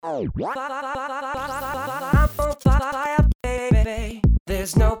I'm on fire, baby.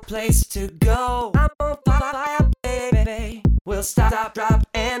 There's no place to go. I'm on fire, baby. We'll stop, drop,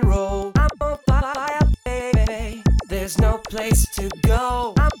 and roll. I'm on fire, baby. There's no place to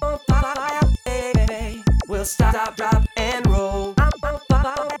go. I'm on fire, baby. We'll stop, drop, and roll. I'm on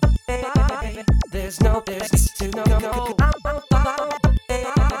fire, baby. There's no place to go. I'm on fire,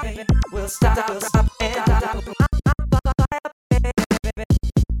 baby. We'll stop, stop, and roll.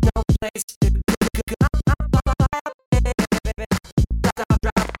 No place to go. Stop,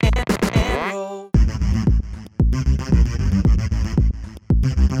 drop, and roll.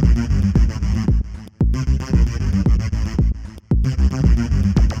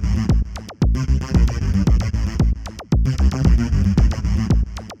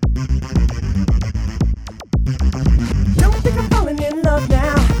 Don't think I'm falling in love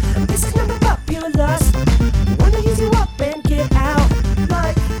now. This is not about pure lust. Wanna use you up and get out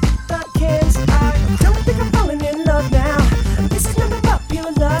like the cans. I don't think I'm falling in love now. This is not about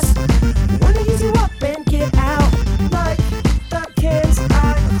pure lust. Wanna use you up and get out like the cans.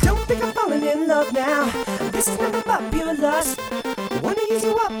 I don't think I'm falling in love now. This is not about pure lust. Wanna use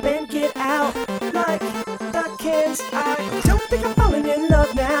you up and get out like the cans. I don't think I'm falling in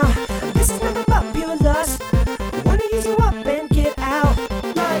love now. This is not about pure lust. Wanna use you up and get out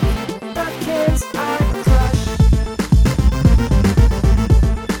like the cans I crush.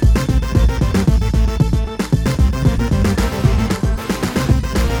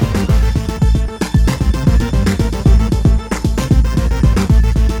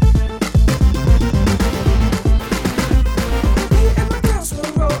 Me and my girls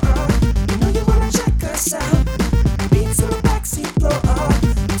will roll up. You know you wanna check us out. Beats in the backseat blow up.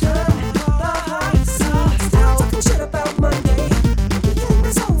 Turn the lights out. Still talking shit about Monday. Weekend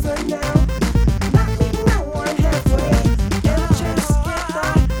is over now. Not meeting no one halfway. And just get the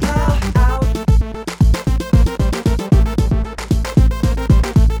hell out.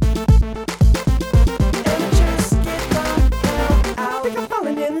 And just get the hell out. Think I'm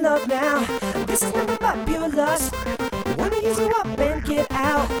falling in love now. This is not about pure lust. Wanna use you up and get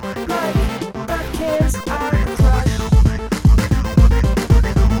out like the cans I crush.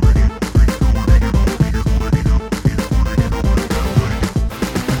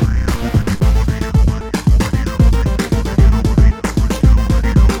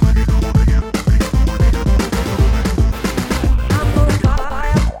 I'm on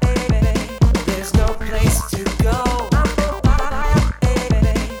fire, baby. There's no place to go. I'm on fire,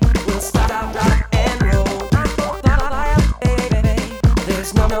 baby. We'll stop, drop, and roll. I'm on fire, baby.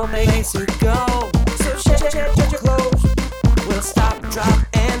 There's no place to go. So shed your clothes. We'll stop, drop,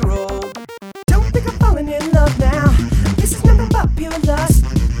 and roll. Don't think I'm falling in love now. This is not about pure lust.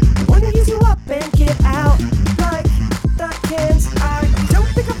 Wanna use you up and get out like the cans. I don't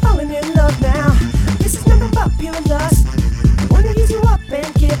think I'm falling in love now. This is not about pure lust. Wanna use you up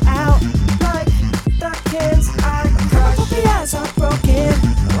and get out like the cans I crush. Hope the eyes are broken.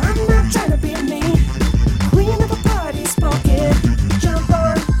 I'm not trying to be mean. Queen of a party spoken. Jump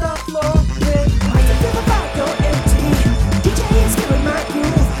on the floor with I can feel the vibe go empty. DJ is killing my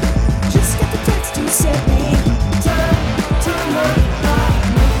groove. Just get the text to send me. Time to make a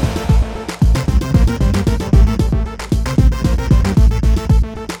move.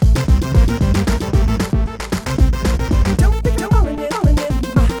 Don't think I'm falling in.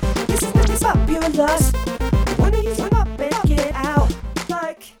 This is not about pure lust. Wanna use you up and get out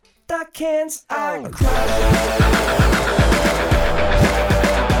like the cans I crush.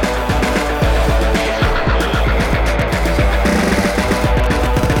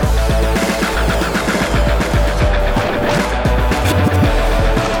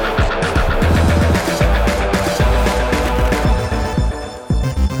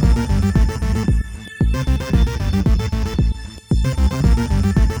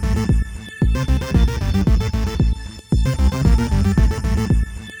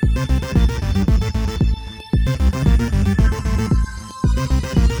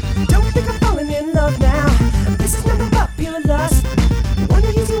 Don't think I'm falling in love now. This is not about pure lust.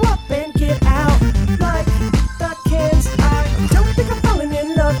 Wanna use you up and get out like the cans I don't think I'm falling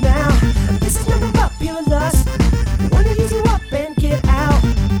in love now. This is not about pure lust. Wanna use you up and get out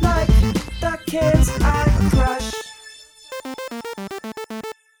like the cans I